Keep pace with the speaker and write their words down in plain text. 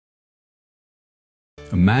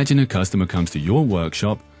Imagine a customer comes to your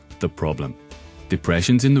workshop, the problem: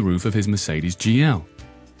 depressions in the roof of his Mercedes GL.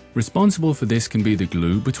 Responsible for this can be the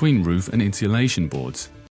glue between roof and insulation boards.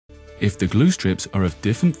 If the glue strips are of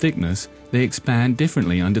different thickness, they expand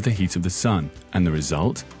differently under the heat of the sun, and the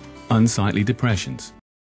result? Unsightly depressions.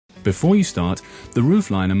 Before you start, the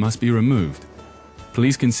roof liner must be removed.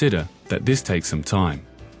 Please consider that this takes some time.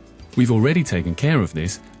 We've already taken care of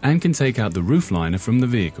this and can take out the roof liner from the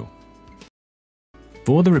vehicle.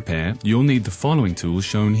 For the repair, you'll need the following tools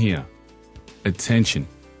shown here. Attention!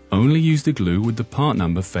 Only use the glue with the part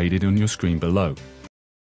number faded on your screen below.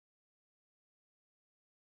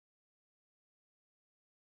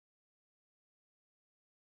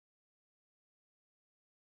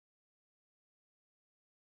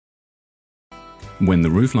 When the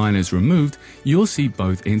roof liner is removed, you'll see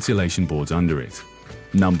both insulation boards under it.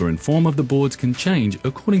 Number and form of the boards can change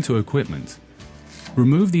according to equipment.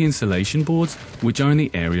 Remove the insulation boards, which are in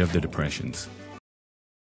the area of the depressions.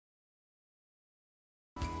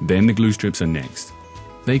 Then the glue strips are next.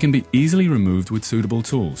 They can be easily removed with suitable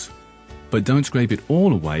tools. But don't scrape it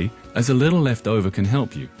all away, as a little left over can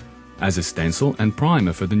help you, as a stencil and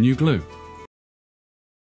primer for the new glue.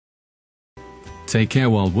 Take care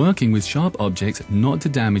while working with sharp objects not to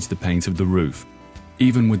damage the paint of the roof.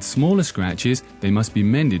 Even with smaller scratches, they must be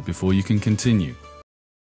mended before you can continue.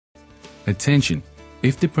 Attention!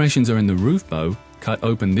 If depressions are in the roof bow, cut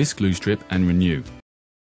open this glue strip and renew.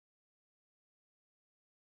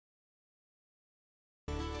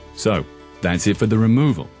 So, that's it for the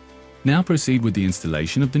removal. Now proceed with the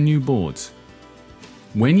installation of the new boards.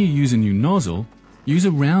 When you use a new nozzle, use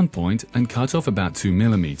a round point and cut off about 2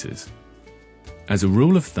 mm. As a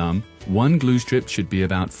rule of thumb, one glue strip should be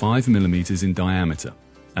about 5 mm in diameter,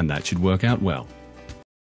 and that should work out well.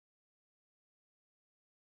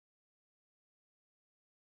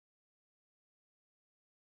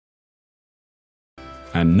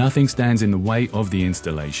 And nothing stands in the way of the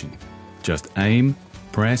installation. Just aim,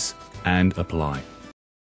 press, and apply.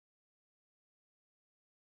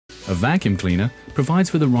 A vacuum cleaner provides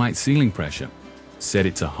for the right sealing pressure. Set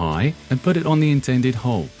it to high and put it on the intended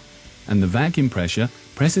hole, and the vacuum pressure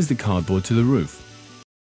presses the cardboard to the roof.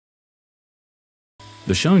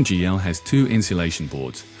 The shown GL has 2 insulation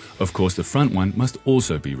boards. Of course, the front one must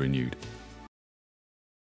also be renewed.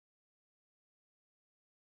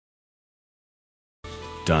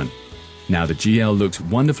 Done. Now the GL looks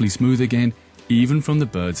wonderfully smooth again, even from the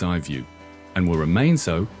bird's eye view, and will remain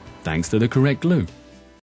so thanks to the correct glue.